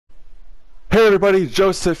everybody,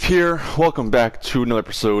 Joseph here. Welcome back to another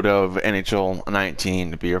episode of NHL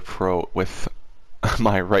 19 to be a pro with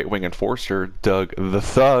my right wing enforcer, Doug the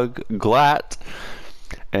Thug Glatt.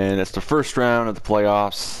 And it's the first round of the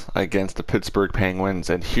playoffs against the Pittsburgh Penguins,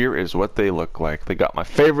 and here is what they look like. They got my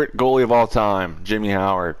favorite goalie of all time, Jimmy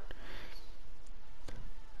Howard.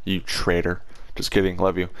 You traitor. Just kidding,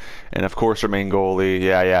 love you. And of course our main goalie,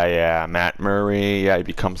 yeah, Matt Murray. Yeah, he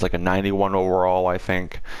becomes like a 91 overall, I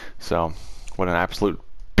think. So, what an absolute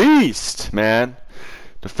beast, man.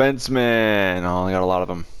 Defenseman. Oh, I got a lot of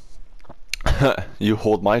them. You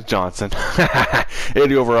hold my Johnson.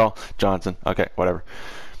 80 overall, Johnson. Okay, whatever.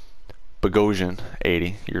 Bogosian,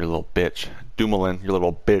 80. You're a little bitch. Dumoulin, you're a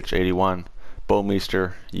little bitch, 81.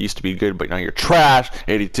 Bouwmeester, you used to be good, but now you're trash,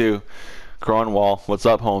 82. Cronwall, what's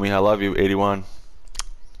up, homie? I love you, 81.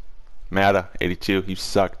 Matta, 82. You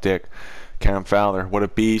suck dick. Cam Fowler, what a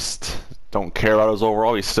beast. Don't care about his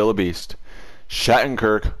overall, he's still a beast.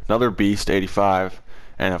 Shattenkirk, another beast, 85.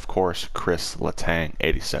 And of course, Chris Letang,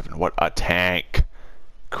 87. What a tank.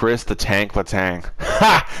 Chris the Tank Letang.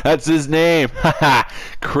 Ha! That's his name. Ha!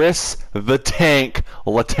 Chris the Tank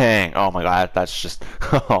Letang. Oh my god, that's just...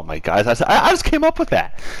 Oh my god, I just came up with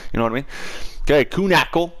that. You know what I mean? Okay,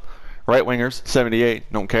 Kuhnackel. Right wingers,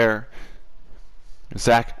 78, don't care.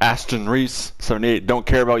 Zach Aston Reese, 78, don't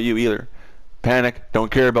care about you either. Panic, don't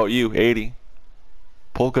care about you, 80.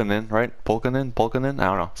 Polkanen, right? Polkanen? I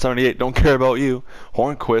don't know. 78, don't care about you.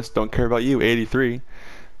 Hornquist, don't care about you, 83.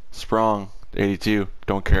 Sprong, 82,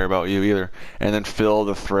 don't care about you either. And then Phil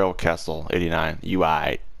the Thrill Kessel, 89.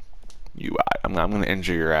 UI. I'm gonna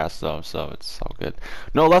injure your ass though, so it's all good.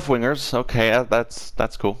 No left wingers, okay,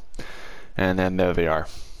 that's cool. And then there they are.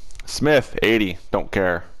 Smith, 80, don't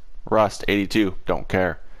care. Rust, 82, don't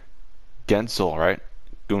care. Gensel, right?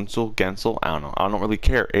 Gensel, I don't know. I don't really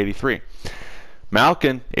care, 83.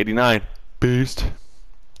 Malkin, 89, beast.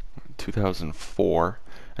 2004.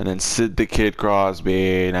 And then Sid the Kid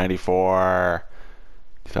Crosby, 94.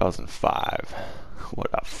 2005. What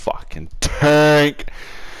a fucking tank.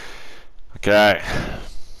 Okay.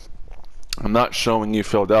 I'm not showing you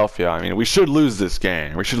Philadelphia. I mean, we should lose this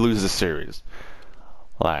game. We should lose this series.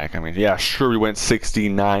 Like, I mean, yeah, sure, we went 60,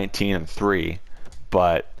 19, and 3,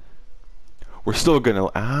 but we're still gonna.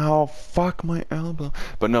 Ow, fuck my elbow.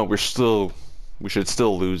 But no, we should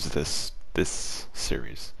still lose this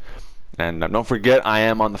series. And don't forget, I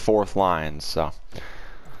am on the 4th line, so.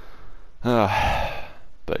 But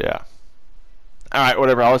yeah. All right,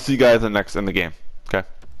 whatever. I'll see you guys in the game. Okay.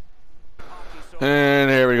 And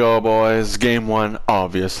here we go, boys. Game 1,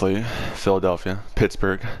 obviously. Philadelphia,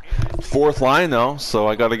 Pittsburgh. 4th line, though, so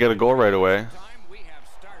I got to get a goal right away.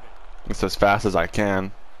 It's as fast as I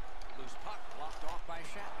can.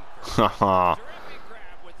 Haha.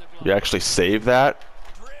 You actually save that?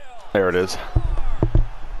 There it is.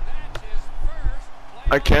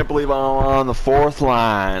 I can't believe I'm on the 4th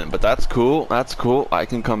line, but that's cool. That's cool. I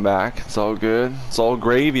can come back. It's all good. It's all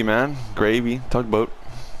gravy, man. Gravy. Tugboat.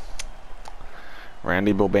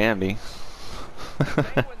 Randy Bobandy.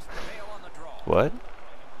 What?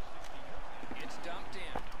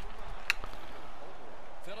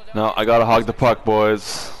 No, I gotta hog the puck,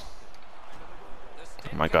 boys.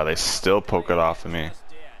 Oh my god, they still poke it off of me.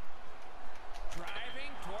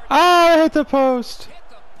 Ah, I hit the post!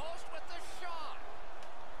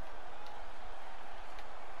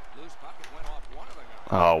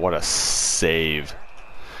 Oh, what a save.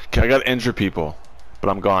 Okay, I gotta injure people. But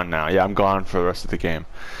I'm gone now. Yeah, I'm gone for the rest of the game.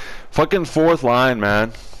 Fucking 4th line, man.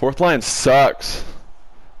 4th line sucks.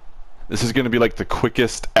 This is gonna be like the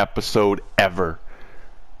quickest episode ever.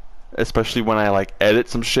 Especially when I like edit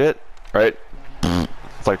some shit, right?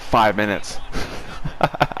 It's like 5 minutes.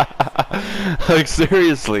 Like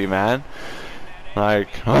seriously, man. Like,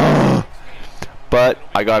 but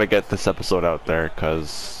I gotta get this episode out there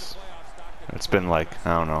because it's been like,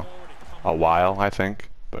 I don't know, a while, I think.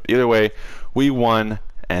 But either way, we won,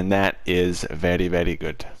 and that is very, very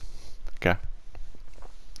good. Okay?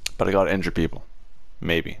 But I gotta injure people.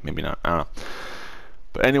 Maybe not. I don't know.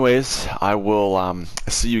 But anyways, I will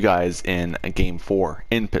see you guys in Game 4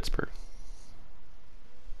 in Pittsburgh.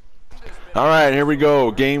 Alright, here we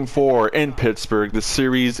go. Game 4 in Pittsburgh. The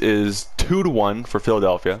series is 2-1 for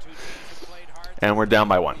Philadelphia. And we're down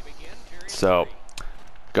by 1. So,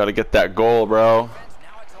 gotta get that goal, bro.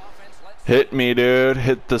 Hit me, dude.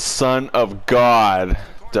 Hit the son of God,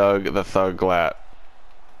 Doug the Thug Glatt.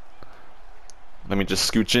 Let me just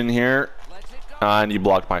scooch in here. And you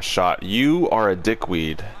blocked my shot. You are a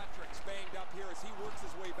dickweed.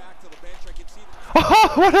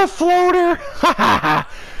 Oh, what a floater!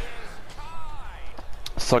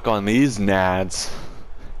 Suck on these nads.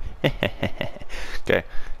 Okay,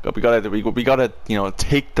 but we gotta you know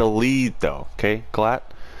take the lead though. Okay, Glatt,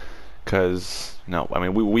 because no, I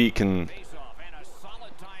mean we can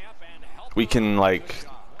like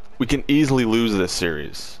we can easily lose this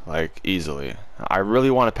series, like easily. I really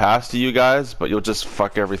want to pass to you guys, but you'll just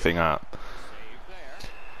fuck everything up.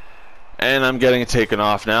 And I'm getting it taken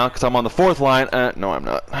off now because I'm on the 4th line. No, I'm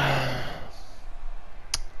not.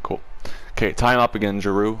 Cool. Okay, time up again,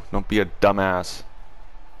 Giroux. Don't be a dumbass.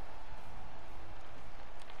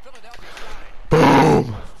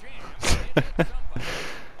 Boom!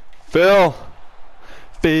 Phil!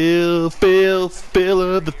 Phil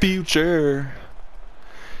of the future.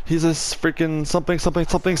 He's a freaking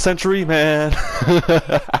something century man.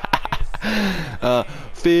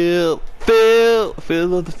 Phil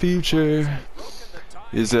of the future.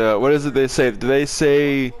 Is what is it they say? Do they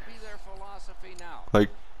say like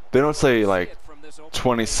they don't say like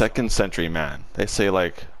 22nd century man. They say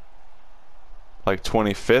like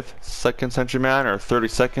 25th second century man or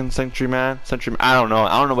 32nd century man. I don't know.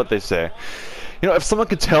 I don't know what they say. You know, if someone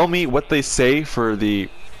could tell me what they say for the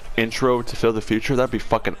intro to Phil the Future, that'd be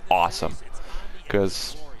fucking awesome.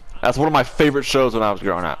 Because that's one of my favorite shows when I was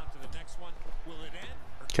growing up.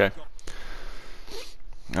 Okay.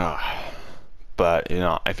 But, you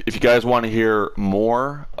know, if you guys want to hear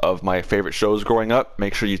more of my favorite shows growing up,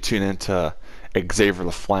 make sure you tune into Xavier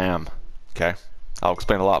the Flam. Okay? I'll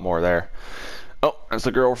explain a lot more there. Oh, that's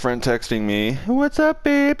a girlfriend texting me. What's up,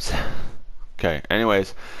 babes? Okay,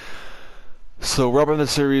 anyways. So we're up in the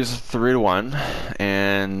series 3-1,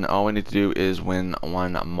 and all we need to do is win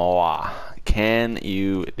one more. Can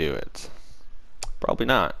you do it? Probably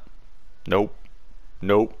not. Nope.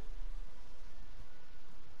 Nope.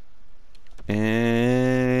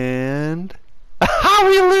 And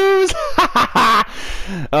we lose.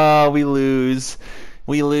 We lose.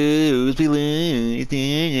 We lose. We lose.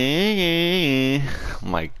 Oh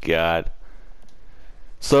my god.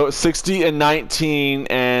 So 60 and 19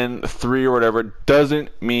 and 3 or whatever doesn't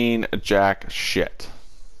mean jack shit.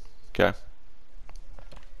 Okay.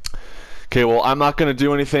 Okay, well, I'm not going to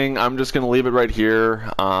do anything. I'm just going to leave it right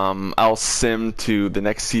here. I'll sim to the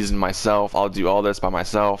next season myself. I'll do all this by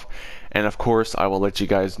myself. And, of course, I will let you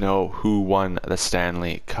guys know who won the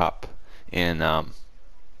Stanley Cup. I'll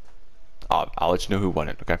let you know who won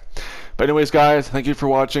it, okay? But anyways, guys, thank you for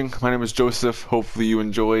watching. My name is Joseph. Hopefully you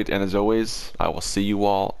enjoyed. And as always, I will see you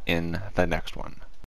all in the next one.